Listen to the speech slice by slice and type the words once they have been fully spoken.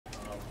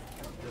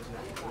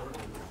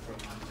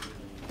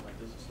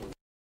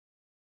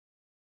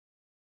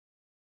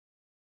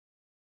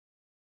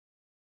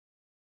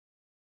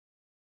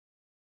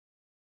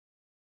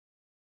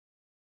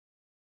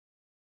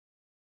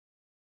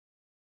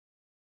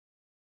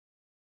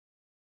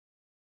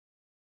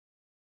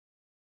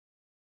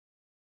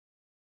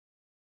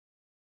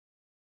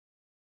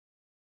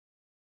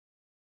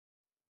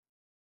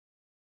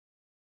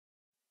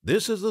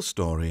This is the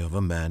story of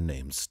a man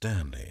named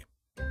Stanley.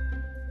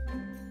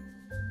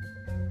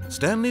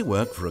 Stanley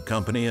worked for a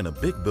company in a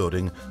big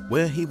building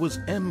where he was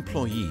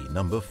employee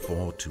number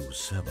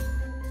 427.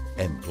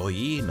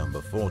 Employee number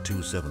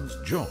 427's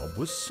job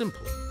was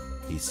simple.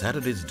 He sat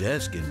at his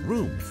desk in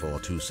room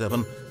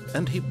 427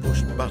 and he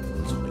pushed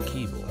buttons on a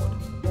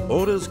keyboard.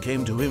 Orders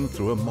came to him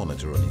through a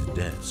monitor on his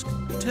desk,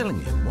 telling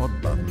him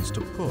what buttons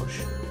to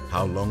push,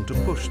 how long to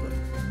push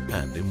them,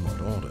 and in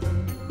what order.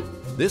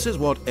 This is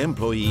what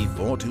employee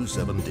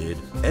 427 did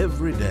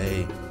every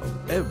day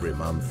of every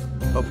month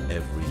of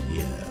every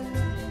year.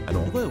 And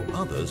although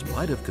others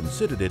might have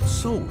considered it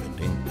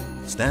soul-rending,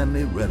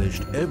 Stanley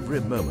relished every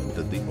moment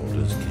that the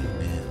orders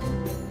came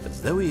in,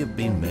 as though he had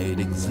been made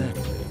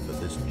exactly for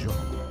this job.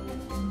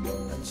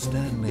 And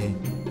Stanley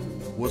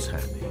was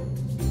happy.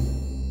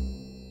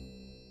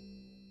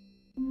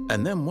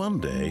 And then one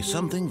day,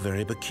 something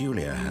very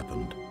peculiar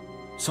happened.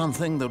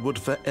 Something that would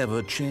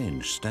forever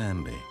change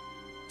Stanley.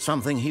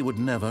 Something he would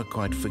never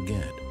quite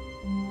forget.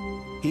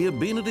 He had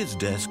been at his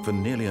desk for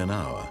nearly an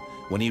hour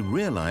when he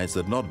realized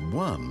that not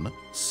one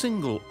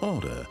single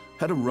order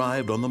had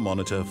arrived on the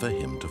monitor for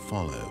him to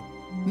follow.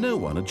 No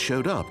one had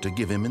showed up to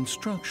give him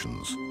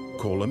instructions,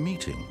 call a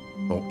meeting,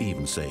 or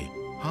even say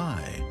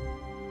hi.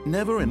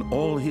 Never in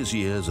all his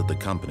years at the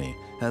company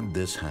had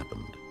this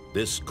happened,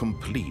 this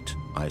complete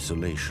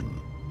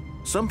isolation.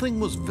 Something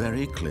was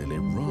very clearly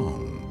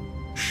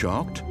wrong.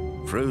 Shocked,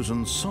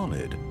 frozen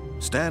solid,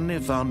 Stanley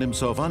found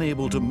himself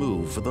unable to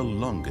move for the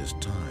longest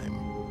time.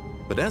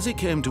 But as he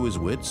came to his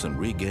wits and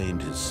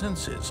regained his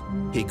senses,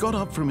 he got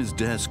up from his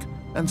desk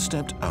and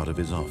stepped out of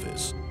his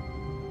office.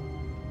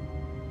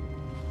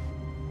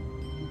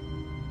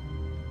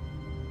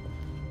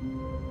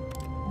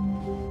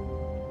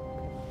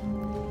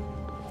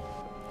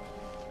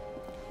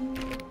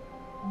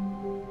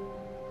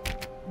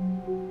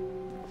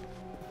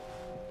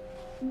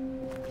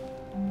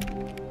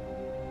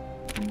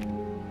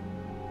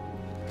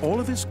 All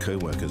of his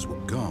co-workers were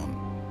gone.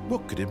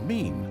 What could it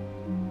mean?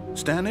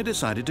 Stanley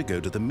decided to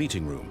go to the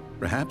meeting room.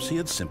 Perhaps he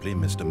had simply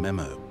missed a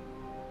memo.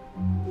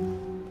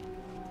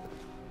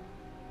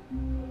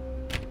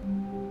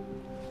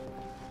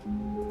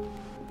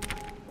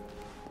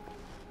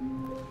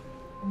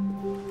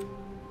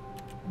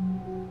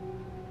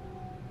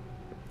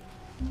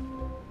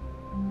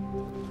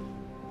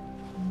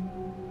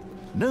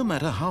 No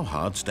matter how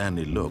hard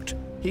Stanley looked,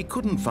 he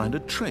couldn't find a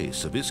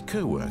trace of his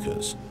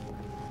co-workers.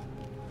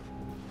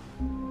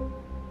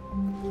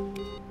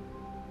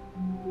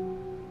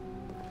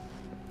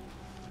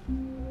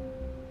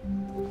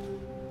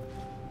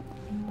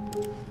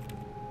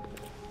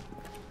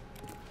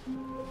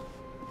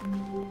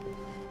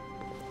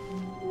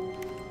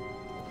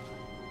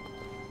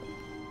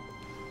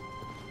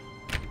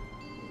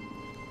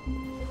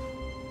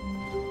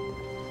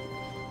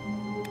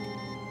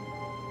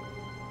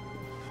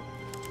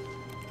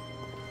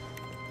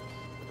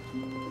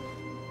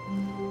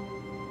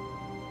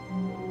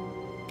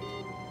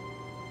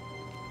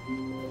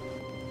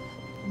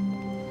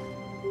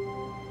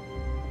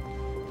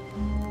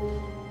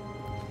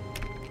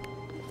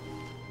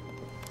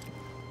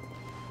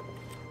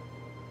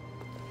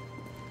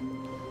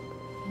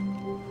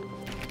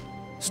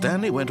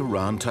 Stanley went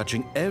around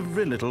touching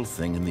every little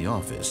thing in the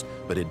office,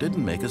 but it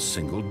didn't make a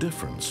single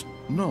difference,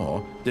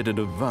 nor did it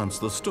advance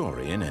the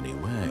story in any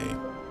way.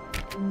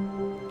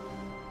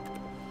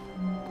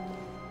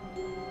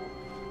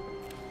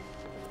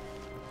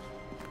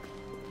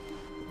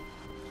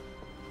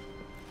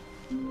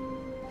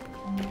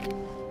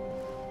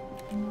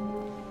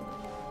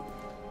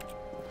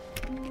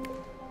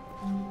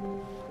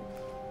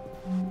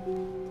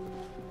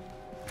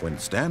 When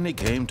Stanley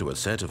came to a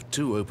set of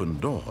 2 open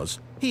doors,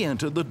 he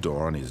entered the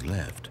door on his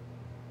left.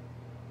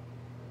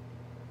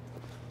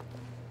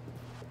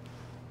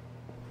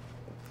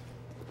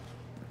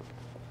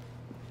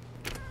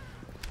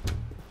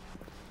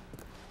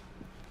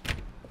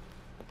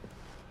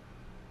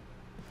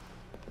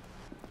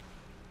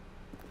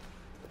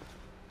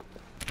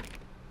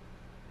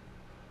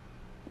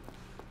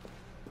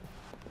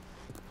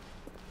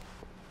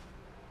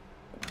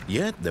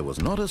 Yet there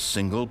was not a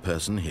single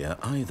person here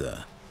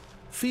either.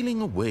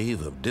 Feeling a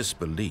wave of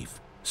disbelief,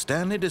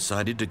 Stanley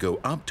decided to go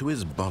up to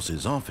his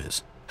boss's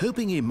office,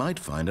 hoping he might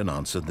find an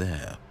answer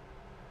there.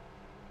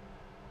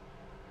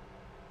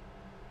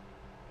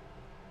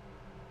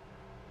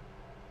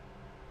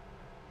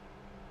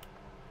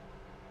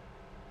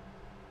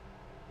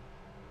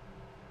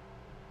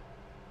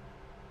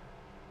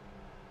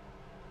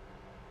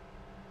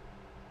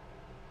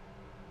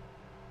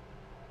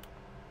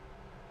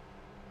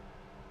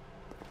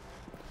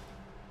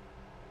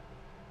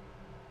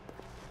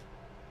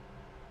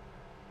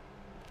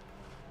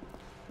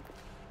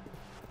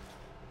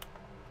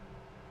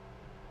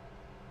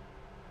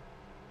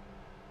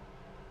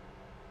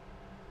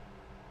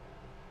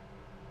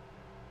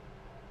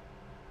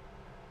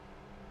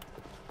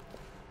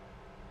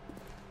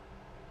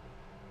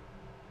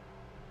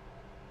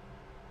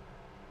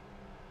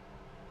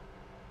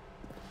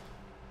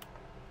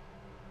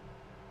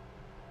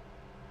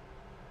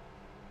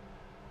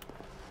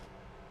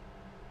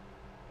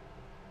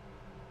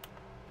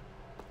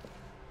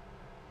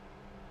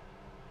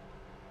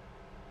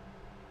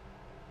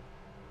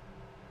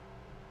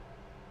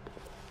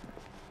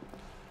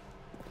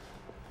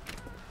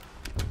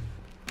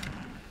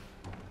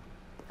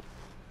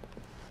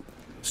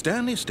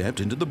 Stanley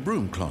stepped into the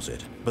broom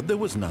closet, but there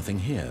was nothing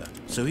here,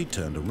 so he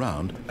turned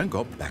around and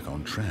got back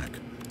on track.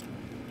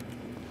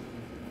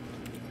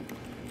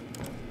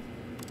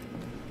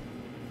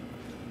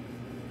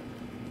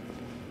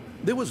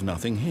 There was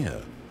nothing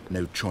here.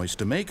 No choice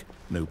to make,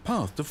 no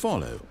path to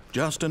follow,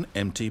 just an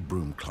empty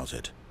broom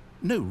closet.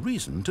 No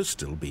reason to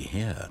still be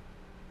here.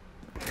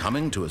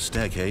 Coming to a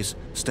staircase,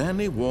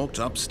 Stanley walked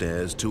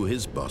upstairs to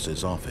his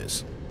boss's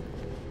office.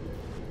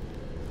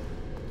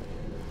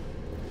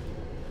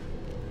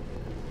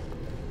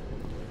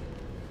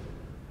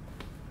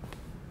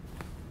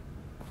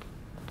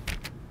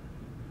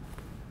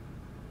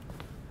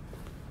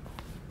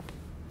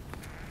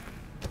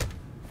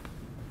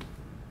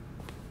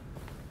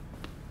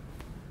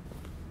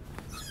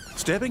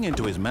 Stepping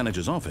into his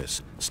manager's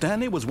office,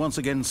 Stanley was once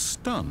again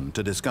stunned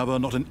to discover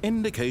not an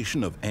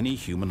indication of any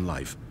human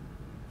life.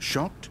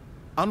 Shocked,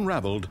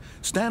 unraveled,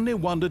 Stanley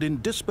wondered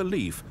in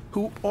disbelief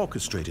who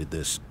orchestrated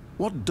this,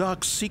 what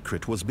dark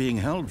secret was being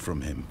held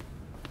from him.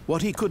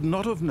 What he could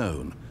not have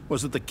known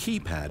was that the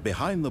keypad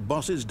behind the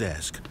boss's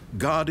desk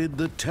guarded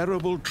the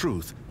terrible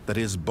truth that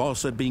his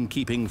boss had been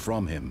keeping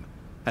from him,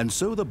 and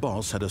so the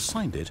boss had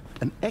assigned it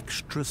an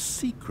extra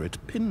secret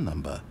PIN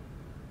number,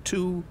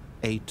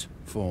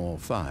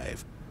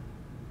 2845.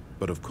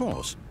 But of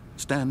course,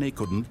 Stanley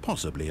couldn't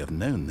possibly have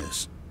known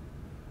this.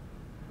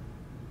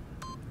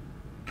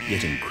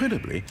 Yet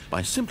incredibly,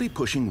 by simply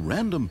pushing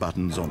random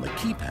buttons on the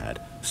keypad,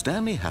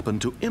 Stanley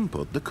happened to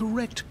input the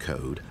correct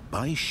code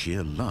by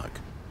sheer luck.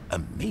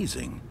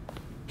 Amazing.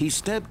 He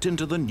stepped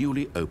into the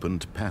newly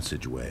opened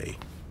passageway.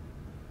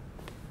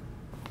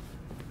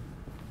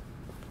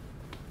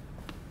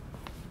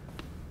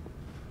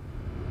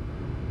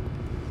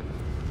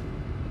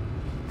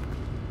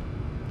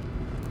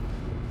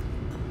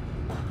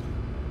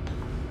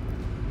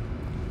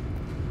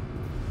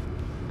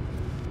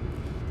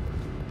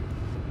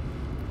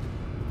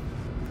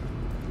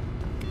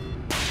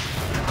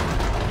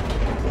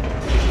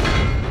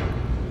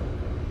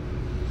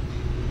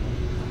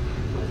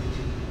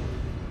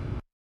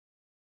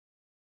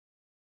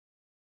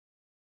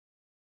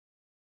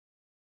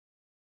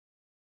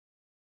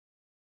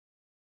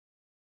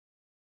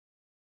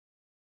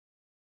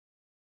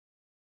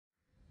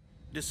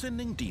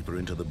 Descending deeper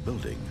into the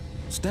building,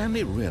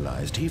 Stanley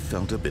realized he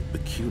felt a bit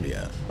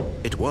peculiar.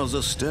 It was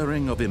a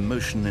stirring of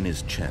emotion in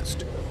his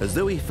chest, as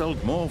though he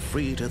felt more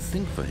free to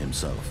think for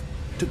himself,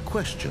 to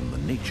question the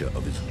nature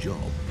of his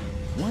job.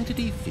 Why did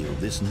he feel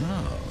this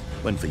now,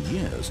 when for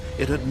years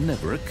it had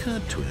never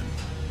occurred to him?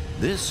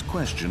 This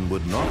question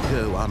would not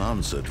go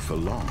unanswered for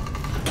long.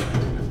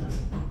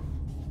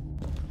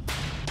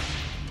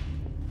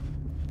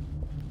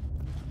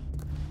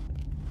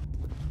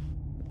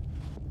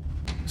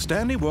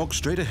 Stanley walked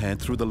straight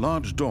ahead through the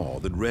large door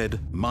that read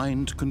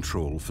Mind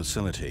Control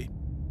Facility.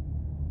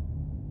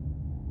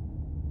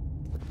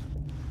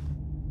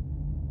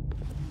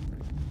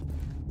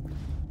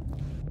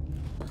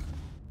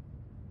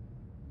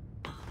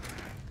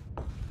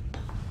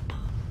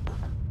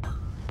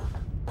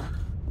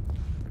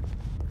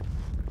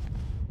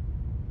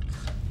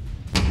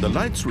 The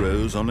lights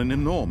rose on an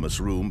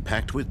enormous room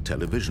packed with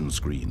television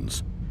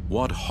screens.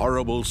 What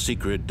horrible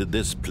secret did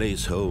this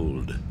place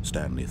hold?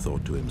 Stanley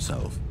thought to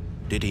himself.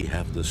 Did he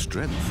have the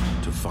strength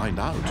to find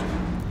out?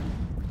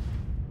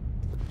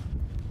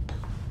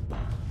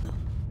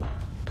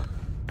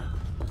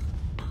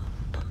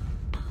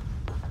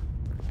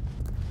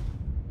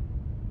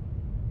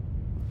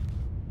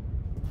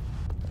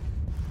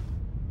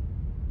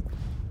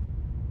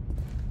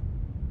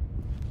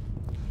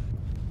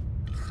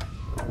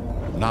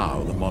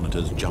 Now the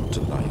monitors jumped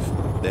to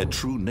life, their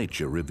true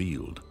nature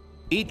revealed.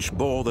 Each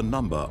bore the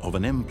number of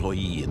an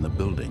employee in the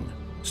building,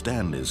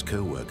 Stanley's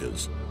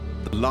co-workers.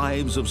 The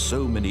lives of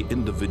so many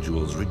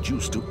individuals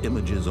reduced to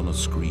images on a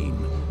screen,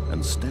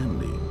 and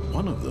Stanley,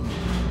 one of them,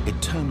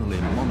 eternally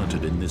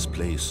monitored in this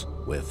place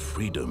where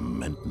freedom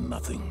meant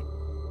nothing.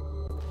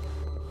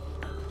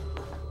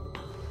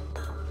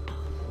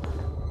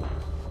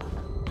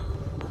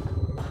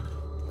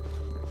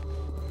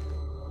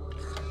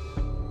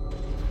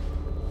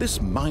 This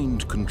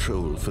mind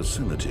control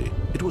facility,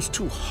 it was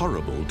too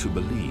horrible to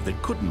believe. It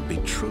couldn't be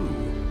true.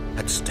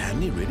 Had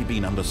Stanley really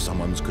been under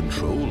someone's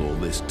control all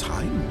this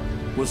time?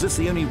 Was this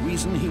the only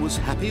reason he was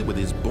happy with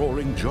his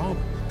boring job?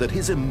 That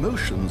his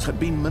emotions had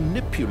been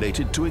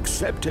manipulated to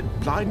accept it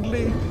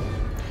blindly?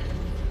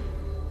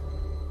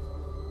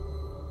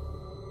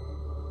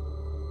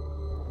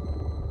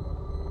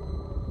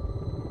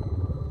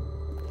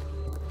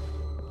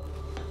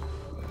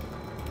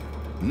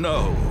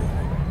 No.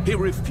 He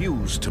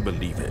refused to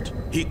believe it.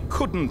 He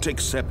couldn't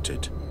accept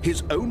it.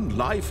 His own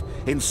life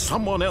in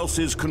someone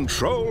else's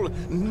control?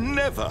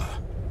 Never!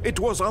 It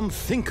was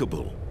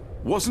unthinkable,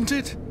 wasn't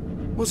it?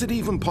 Was it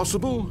even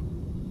possible?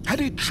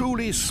 Had he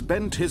truly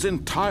spent his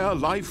entire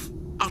life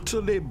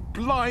utterly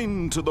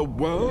blind to the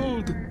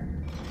world?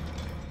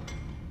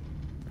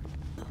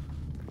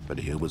 But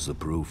here was the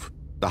proof.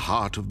 The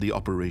heart of the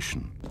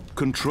operation.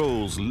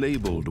 Controls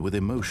labeled with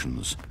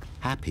emotions.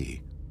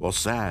 Happy, or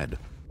sad,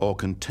 or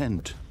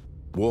content.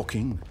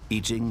 Walking,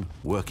 eating,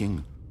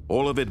 working,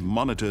 all of it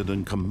monitored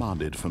and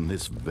commanded from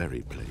this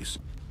very place.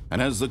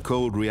 And as the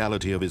cold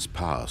reality of his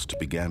past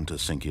began to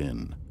sink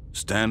in,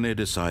 Stanley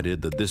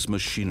decided that this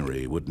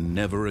machinery would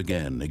never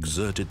again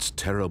exert its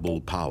terrible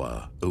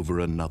power over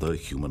another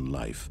human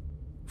life.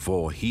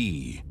 For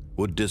he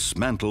would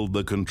dismantle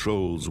the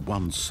controls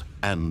once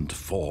and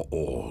for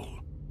all.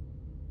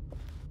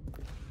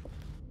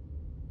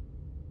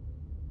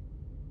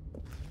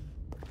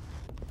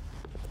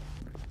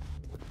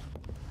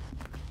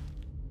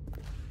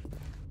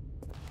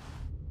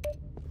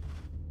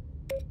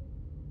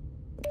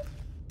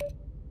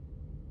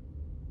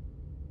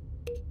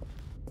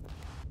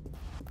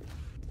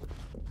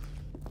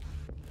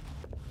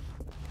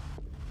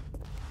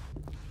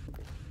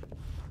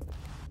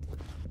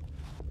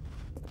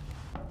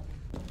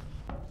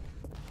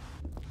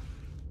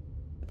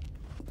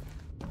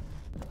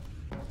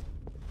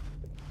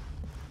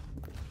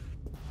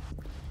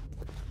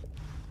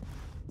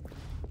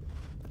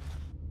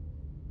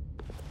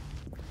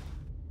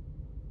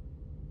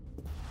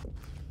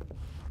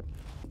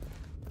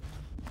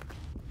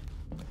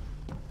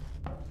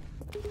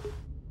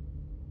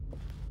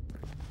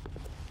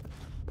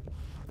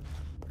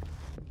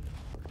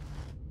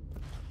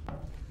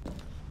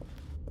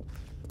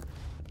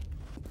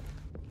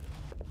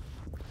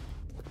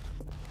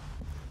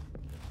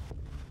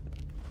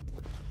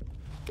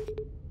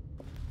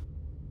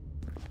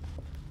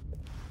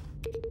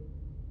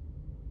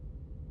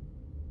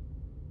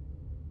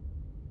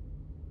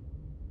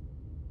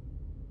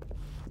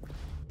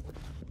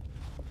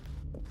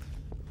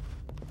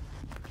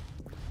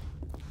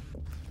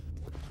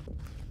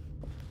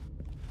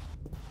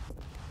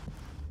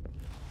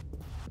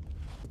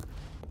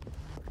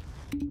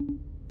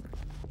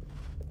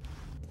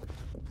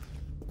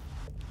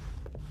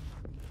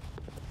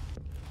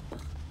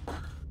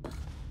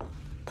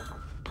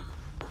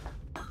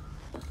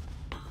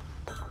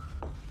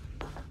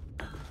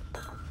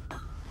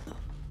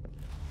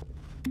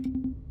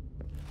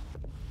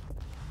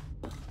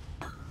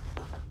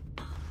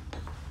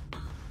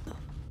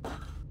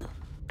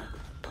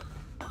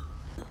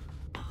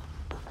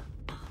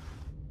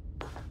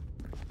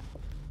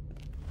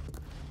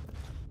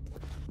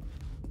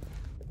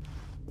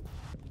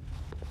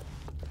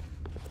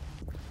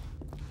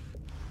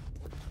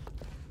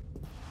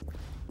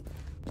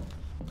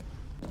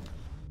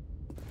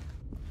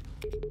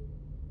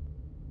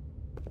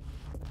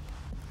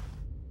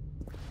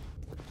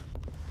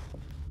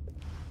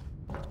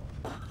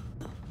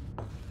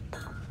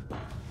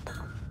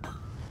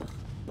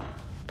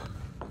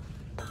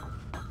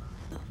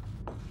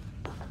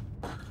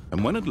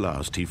 And when at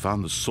last he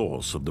found the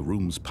source of the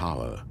room's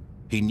power,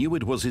 he knew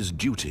it was his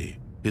duty,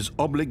 his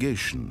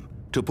obligation,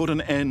 to put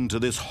an end to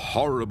this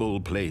horrible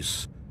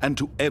place and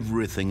to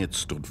everything it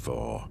stood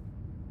for.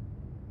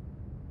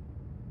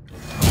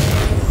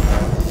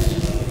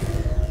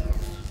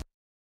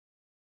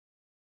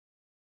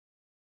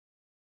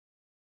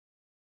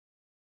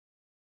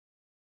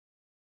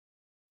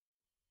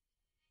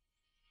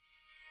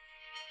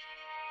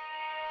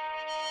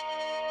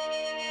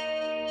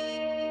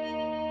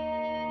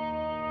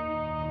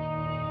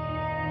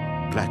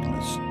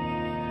 Blackness,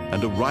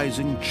 and a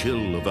rising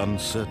chill of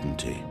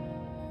uncertainty.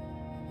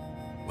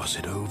 Was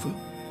it over?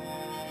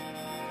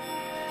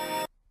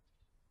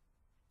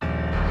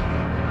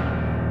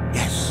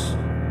 Yes!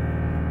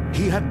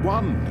 He had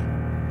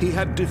won! He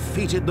had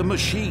defeated the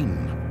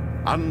machine,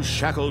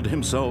 unshackled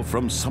himself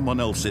from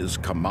someone else's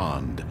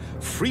command.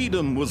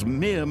 Freedom was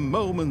mere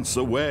moments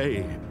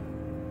away.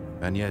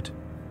 And yet,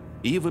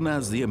 even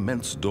as the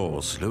immense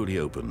door slowly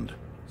opened,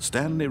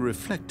 Stanley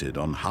reflected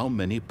on how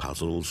many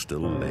puzzles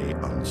still lay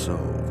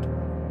unsolved.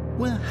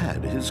 Where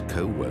had his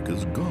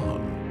co-workers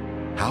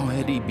gone? How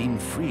had he been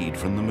freed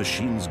from the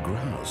machine's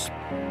grasp?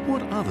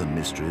 What other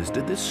mysteries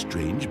did this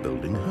strange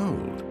building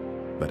hold?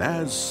 But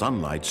as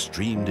sunlight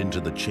streamed into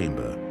the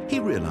chamber,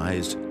 he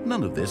realized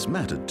none of this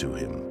mattered to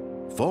him,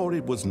 for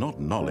it was not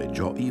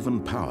knowledge or even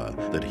power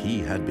that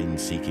he had been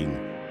seeking,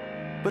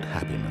 but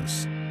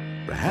happiness.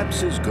 Perhaps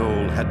his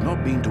goal had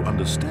not been to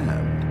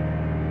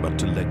understand, but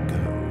to let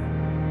go.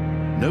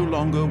 No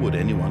longer would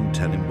anyone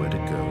tell him where to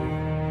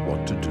go,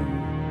 what to do,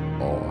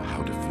 or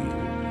how to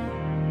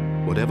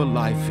feel. Whatever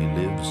life he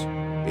lives,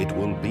 it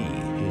will be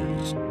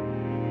his.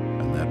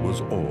 And that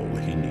was all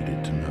he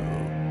needed to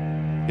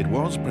know. It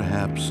was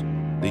perhaps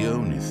the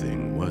only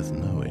thing worth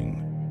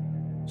knowing.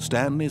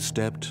 Stanley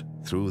stepped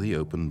through the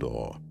open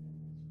door.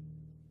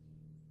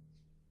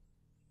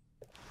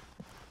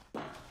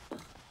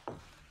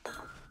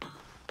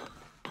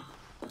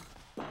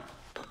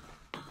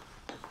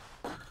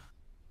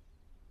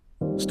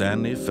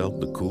 Stanley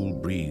felt the cool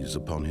breeze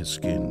upon his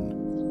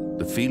skin,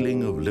 the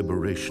feeling of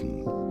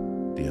liberation,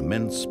 the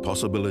immense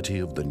possibility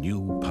of the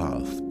new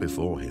path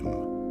before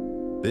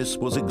him. This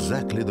was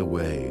exactly the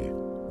way,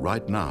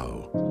 right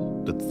now,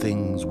 that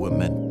things were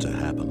meant to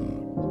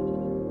happen.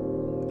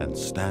 And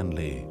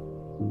Stanley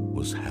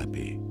was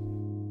happy.